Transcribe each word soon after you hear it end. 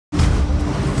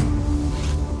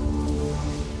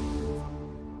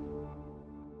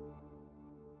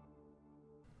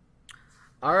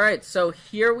Alright, so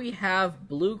here we have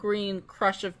Blue-Green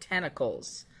Crush of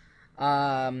Tentacles.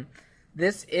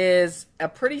 This is a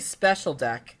pretty special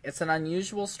deck. It's an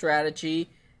unusual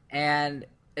strategy, and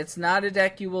it's not a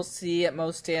deck you will see at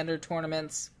most standard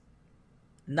tournaments.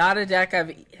 Not a deck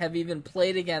I have even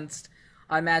played against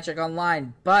on Magic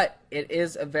Online, but it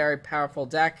is a very powerful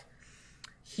deck.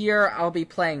 Here I'll be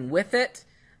playing with it.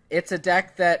 It's a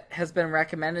deck that has been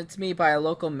recommended to me by a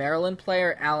local Maryland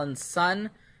player, Alan's son,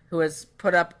 who has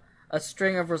put up a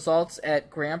string of results at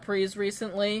Grand Prix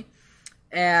recently.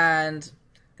 And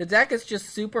the deck is just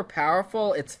super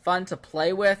powerful. It's fun to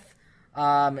play with.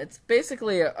 It's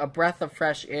basically a breath of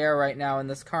fresh air right now in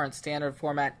this current standard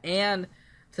format. And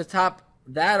to top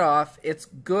that off, it's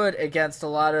good against a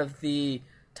lot of the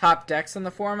top decks in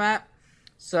the format.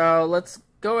 So let's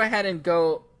go ahead and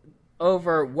go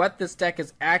over what this deck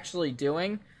is actually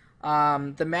doing.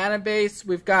 The mana base,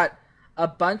 we've got a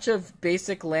bunch of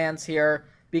basic lands here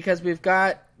because we've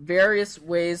got various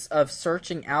ways of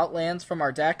searching out lands from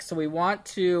our deck. So we want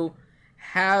to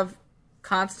have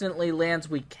constantly lands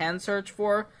we can search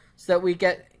for so that we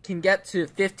can get to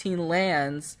 15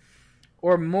 lands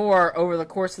or more over the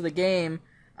course of the game,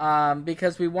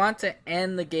 because we want to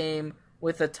end the game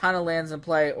with a ton of lands in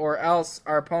play, or else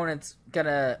our opponent's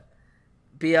gonna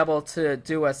be able to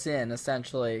do us in,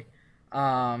 essentially.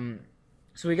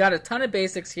 So we got a ton of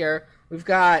basics here. We've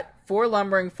got 4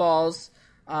 Lumbering Falls,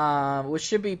 which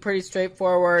should be pretty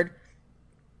straightforward.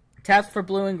 Taps for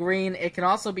blue and green. It can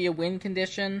also be a win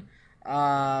condition.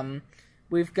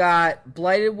 We've got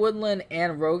Blighted Woodland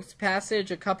and Rogue's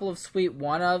Passage, a couple of sweet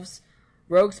one-ofs.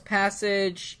 Rogue's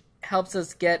Passage helps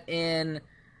us get in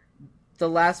the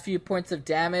last few points of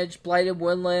damage. Blighted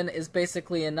Woodland is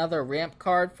basically another ramp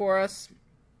card for us.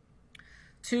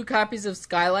 2 copies of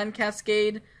Skyline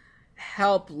Cascade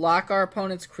help lock our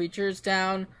opponent's creatures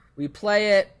down. We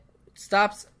play it,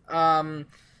 stops one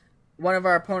of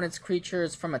our opponent's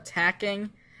creatures from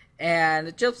attacking, and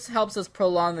it just helps us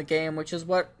prolong the game, which is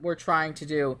what we're trying to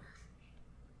do.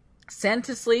 Send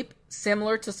to Sleep,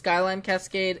 similar to Skyline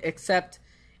Cascade, except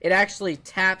it actually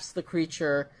taps the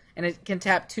creature, and it can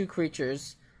tap 2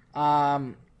 creatures.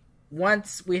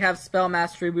 Once we have Spell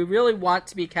Mastery, we really want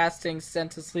to be casting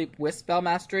Send to Sleep with Spell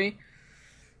Mastery,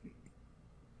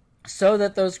 so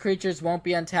that those creatures won't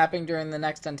be untapping during the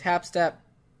next untap step.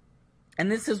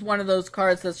 And this is one of those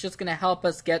cards that's just going to help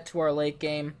us get to our late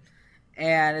game.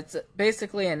 And it's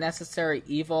basically a necessary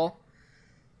evil.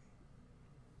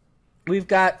 We've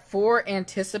got 4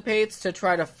 Anticipates to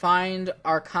try to find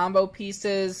our combo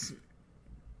pieces.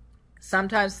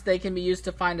 Sometimes they can be used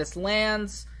to find us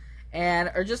lands, and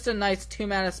are just a nice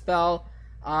 2-mana spell.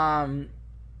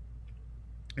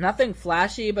 Nothing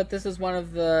flashy, but this is one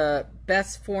of the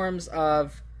best forms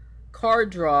of card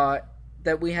draw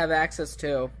that we have access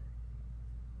to.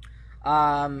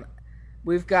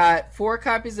 We've got 4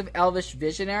 copies of Elvish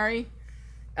Visionary.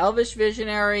 Elvish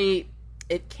Visionary,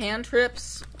 it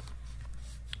cantrips,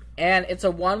 and it's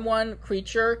a 1/1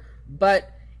 creature,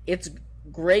 but it's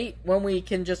great when we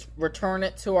can just return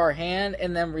it to our hand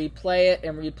and then replay it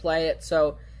and replay it.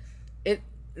 So it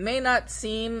may not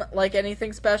seem like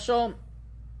anything special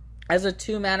as a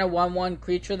 2-mana 1/1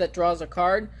 creature that draws a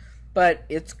card, but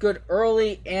it's good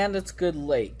early and it's good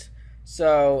late.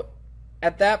 So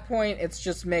at that point, it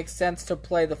just makes sense to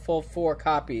play the full 4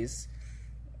 copies.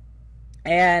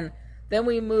 And then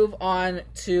we move on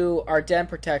to our Den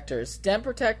Protectors. Den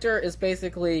Protector is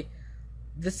basically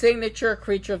the signature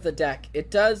creature of the deck.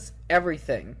 It does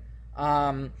everything.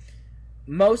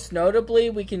 Most notably,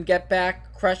 we can get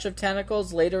back Crush of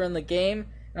Tentacles later in the game,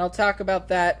 and I'll talk about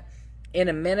that in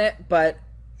a minute, but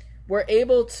we're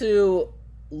able to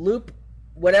loop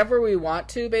whatever we want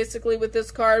to, basically, with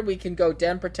this card. We can go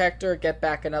Den Protector, get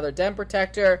back another Den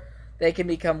Protector. They can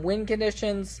become win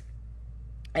conditions,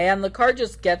 and the card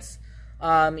just gets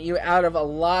you out of a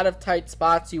lot of tight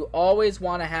spots. You always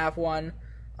want to have one.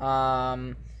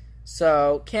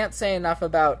 So can't say enough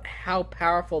about how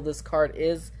powerful this card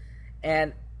is,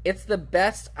 and it's the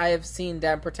best I have seen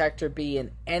Den Protector be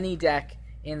in any deck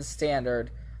in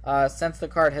Standard since the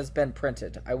card has been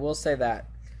printed. I will say that.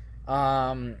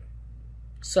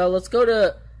 So let's go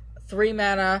to 3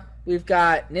 mana. We've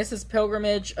got Nissa's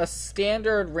Pilgrimage, a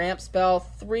standard ramp spell.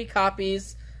 3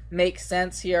 copies makes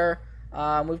sense here.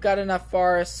 We've got enough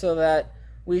forests so that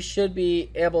we should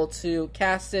be able to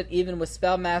cast it even with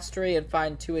Spell Mastery and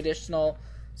find 2 additional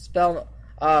spell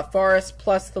forests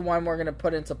plus the one we're going to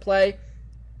put into play.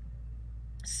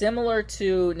 Similar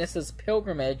to Nissa's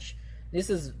Pilgrimage,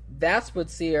 Nissa's Vastwood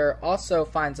Seer also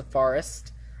finds a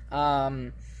forest.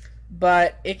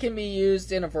 But it can be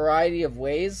used in a variety of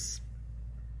ways.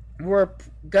 we're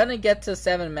gonna get to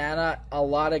 7 mana a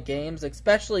lot of games,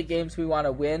 especially games we want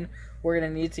to win. We're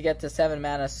gonna need to get to 7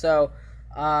 mana, so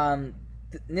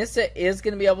Nissa is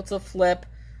gonna be able to flip.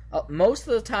 Most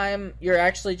of the time, you're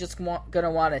actually just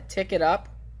gonna want to tick it up,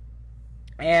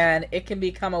 and it can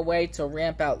become a way to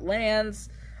ramp out lands,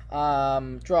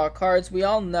 draw cards. We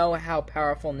all know how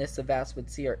powerful Nissa Vastwood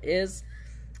Seer is,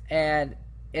 and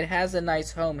it has a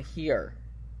nice home here.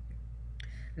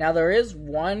 Now, there is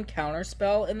one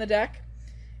counterspell in the deck,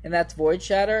 and that's Void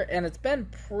Shatter, and it's been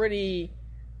pretty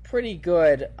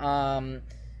good.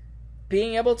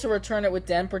 Being able to return it with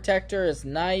Den Protector is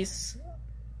nice,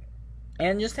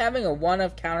 and just having a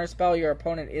 1-of counterspell your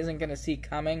opponent isn't going to see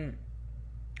coming.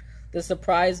 The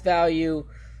surprise value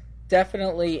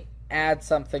definitely adds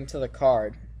something to the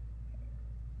card.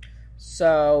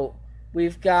 So,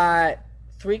 we've got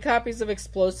 3 copies of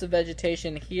Explosive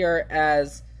Vegetation here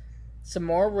as some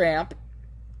more ramp,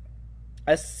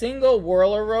 a single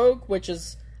Whirler Rogue, which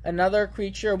is another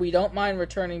creature we don't mind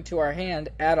returning to our hand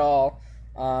at all.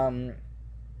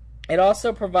 It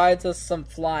also provides us some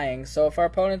flying, so if our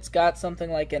opponent's got something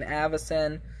like an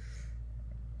Avacyn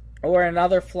or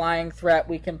another flying threat,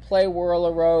 we can play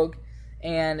Whirler Rogue,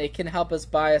 and it can help us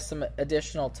buy us some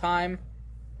additional time.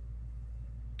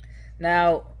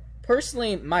 Now,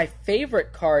 personally, my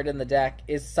favorite card in the deck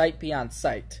is Sight Beyond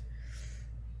Sight.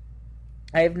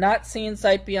 I have not seen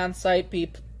Sight Beyond Sight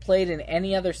be played in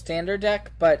any other standard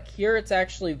deck, but here it's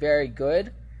actually very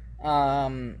good.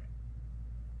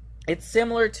 It's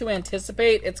similar to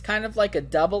Anticipate. It's kind of like a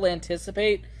double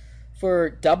Anticipate for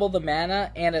double the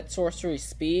mana and at sorcery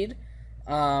speed.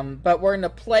 But we're going to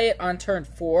play it on turn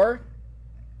 4.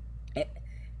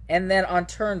 And then on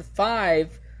turn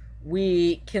 5,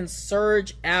 we can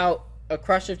surge out a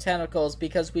Crush of Tentacles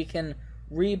because we can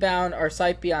rebound our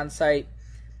Sight Beyond Sight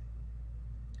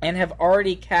and have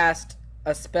already cast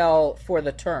a spell for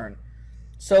the turn.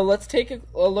 So let's take a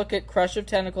look at Crush of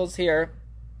Tentacles here.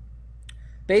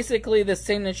 Basically the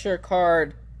signature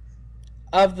card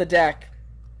of the deck.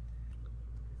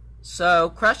 So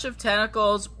Crush of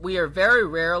Tentacles, we are very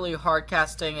rarely hard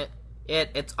casting it.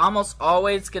 It's almost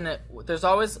always gonna there's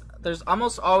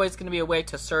almost always gonna be a way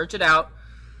to surge it out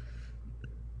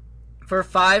for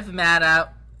 5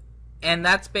 mana, and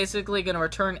that's basically gonna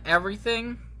return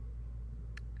everything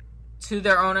to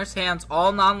their owner's hands,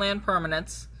 all non-land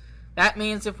permanents. That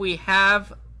means if we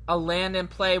have a land in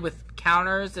play with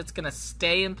counters, it's going to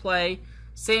stay in play.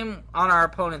 Same on our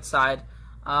opponent's side.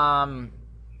 But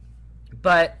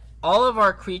all of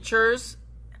our creatures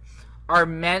are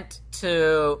meant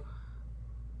to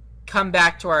come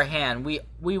back to our hand.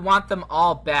 We want them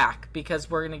all back because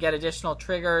we're going to get additional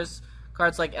triggers.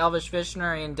 Cards like Elvish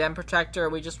Visionary and Den Protector,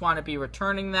 we just want to be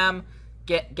returning them,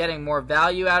 getting more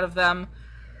value out of them.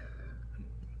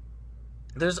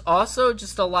 There's also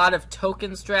just a lot of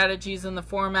token strategies in the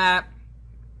format,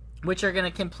 which are going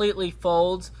to completely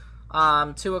fold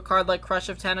to a card like Crush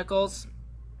of Tentacles.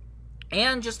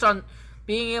 And just on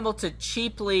being able to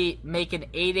cheaply make an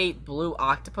 8/8 blue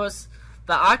octopus.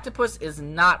 The octopus is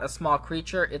not a small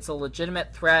creature. It's a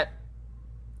legitimate threat.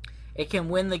 It can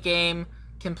win the game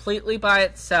completely by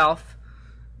itself.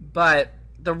 But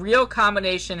the real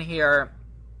combination here,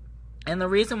 and the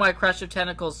reason why Crush of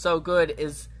Tentacles is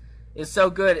so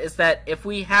good is that if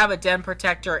we have a Den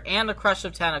Protector and a Crush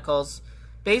of Tentacles,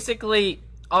 basically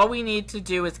all we need to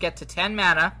do is get to 10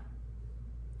 mana.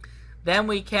 Then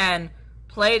we can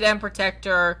play Den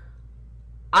Protector,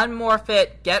 unmorph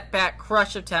it, get back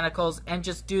Crush of Tentacles, and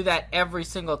just do that every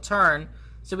single turn.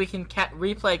 So we can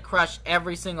replay Crush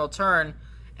every single turn.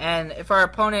 And if our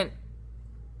opponent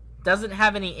doesn't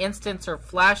have any instants or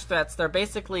flash threats, they're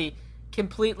basically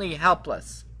completely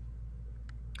helpless.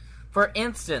 For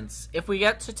instance, if we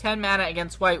get to 10 mana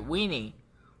against White Weenie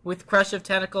with Crush of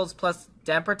Tentacles plus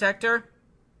Den Protector,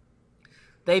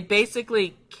 they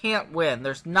basically can't win.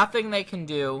 There's nothing they can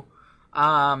do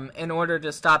in order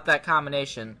to stop that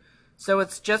combination. So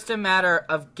it's just a matter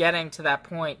of getting to that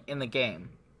point in the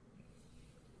game.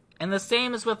 And the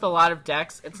same is with a lot of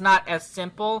decks. It's not as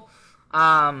simple.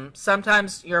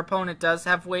 Sometimes your opponent does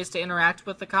have ways to interact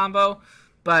with the combo,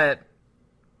 but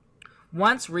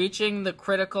once reaching the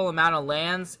critical amount of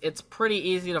lands, it's pretty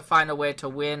easy to find a way to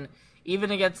win,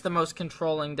 even against the most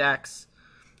controlling decks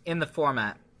in the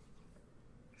format.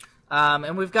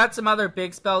 And we've got some other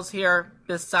big spells here.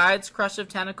 Besides Crush of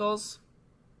Tentacles,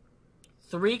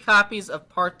 3 copies of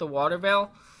Part the Waterveil.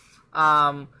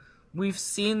 We've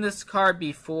seen this card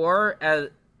before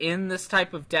in this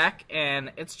type of deck,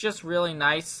 and it's just really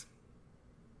nice.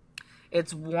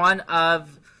 It's one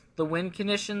of the win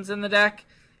conditions in the deck,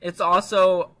 It's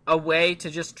also a way to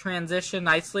just transition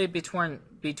nicely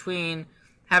between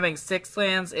having 6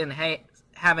 lands and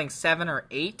having 7 or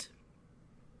 8.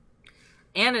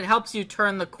 And it helps you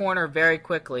turn the corner very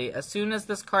quickly. As soon as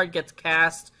this card gets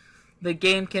cast, the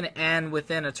game can end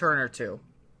within a turn or two.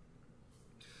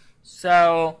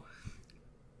 So,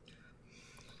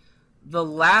 the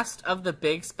last of the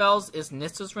big spells is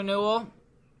Nissa's Renewal.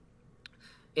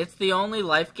 It's the only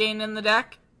life gain in the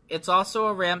deck. It's also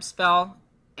a ramp spell,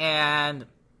 and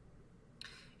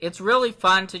it's really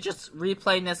fun to just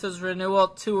replay Nissa's Renewal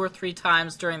 2 or 3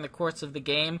 times during the course of the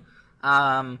game.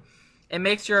 It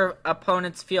makes your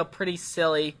opponents feel pretty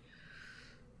silly.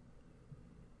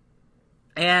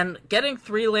 And getting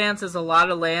 3 lands is a lot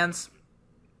of lands.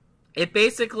 It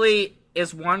basically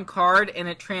is 1 card, and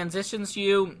it transitions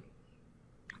you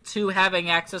to having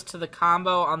access to the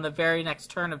combo on the very next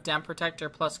turn of Den Protector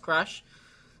plus Crush.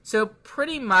 So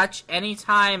pretty much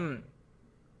anytime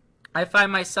I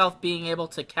find myself being able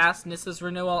to cast Nissa's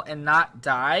Renewal and not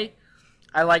die,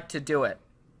 I like to do it.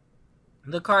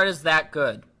 The card is that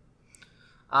good.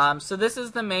 So this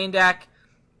is the main deck.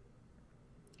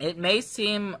 It may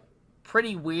seem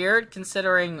pretty weird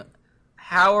considering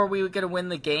how are we going to win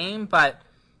the game, but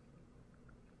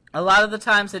a lot of the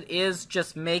times it is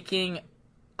just making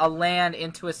a land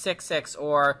into a 6/6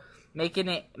 or making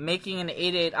an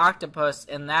 8/8 octopus,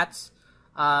 and that's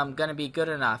going to be good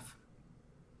enough.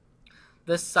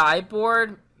 The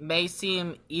sideboard may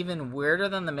seem even weirder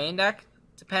than the main deck.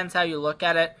 Depends how you look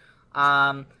at it.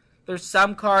 There's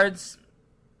some cards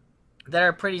that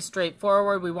are pretty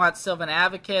straightforward. We want Sylvan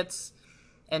Advocates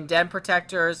and Den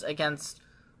Protectors against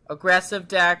aggressive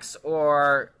decks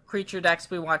or creature decks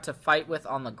we want to fight with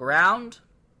on the ground.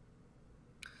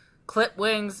 Clip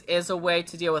Wings is a way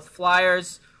to deal with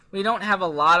flyers. We don't have a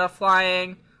lot of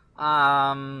flying.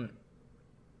 And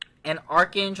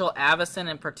Archangel Avacyn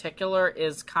in particular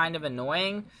is kind of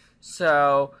annoying.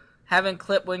 So having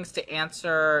Clip Wings to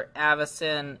answer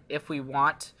Avacyn if we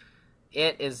want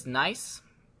it is nice.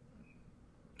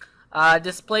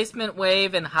 Displacement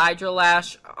Wave and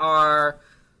Hydrolash are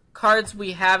cards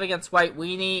we have against White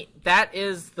Weenie. That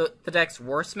is the deck's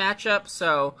worst matchup,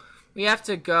 so we have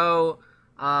to go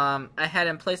ahead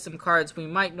and play some cards we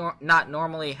might not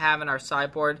normally have in our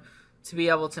sideboard to be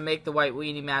able to make the White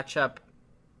Weenie matchup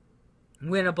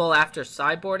winnable after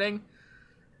sideboarding.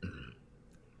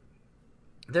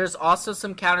 There's also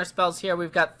some counter spells here.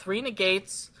 We've got 3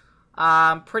 negates,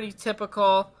 pretty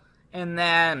typical, and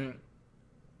then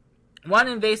 1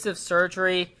 invasive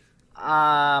surgery.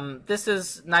 This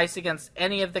is nice against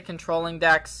any of the controlling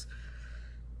decks.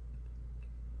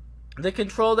 The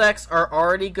control decks are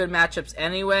already good matchups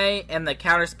anyway, and the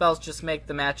counter spells just make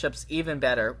the matchups even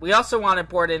better. We also want to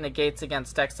board in negates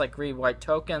against decks like Read White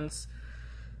Tokens.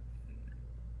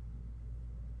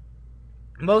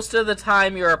 Most of the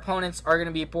time, your opponents are going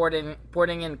to be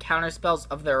boarding in counter spells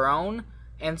of their own,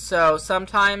 and so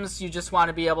sometimes you just want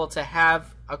to be able to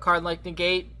have a card like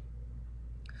negate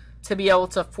to be able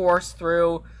to force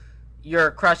through your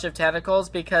Crush of Tentacles,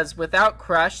 because without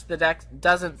Crush, the deck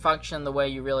doesn't function the way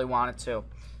you really want it to.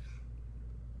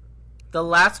 The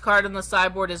last card in the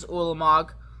sideboard is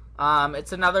Ulamog.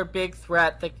 It's another big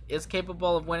threat that is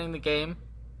capable of winning the game.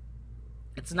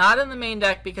 It's not in the main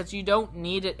deck because you don't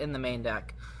need it in the main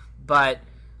deck, but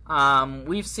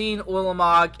we've seen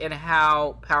Ulamog and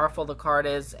how powerful the card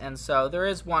is, and so there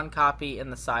is 1 copy in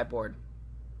the sideboard.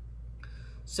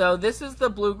 So this is the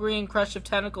blue-green Crush of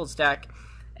Tentacles deck,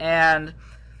 and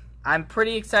I'm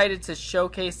pretty excited to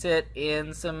showcase it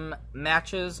in some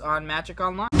matches on Magic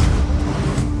Online.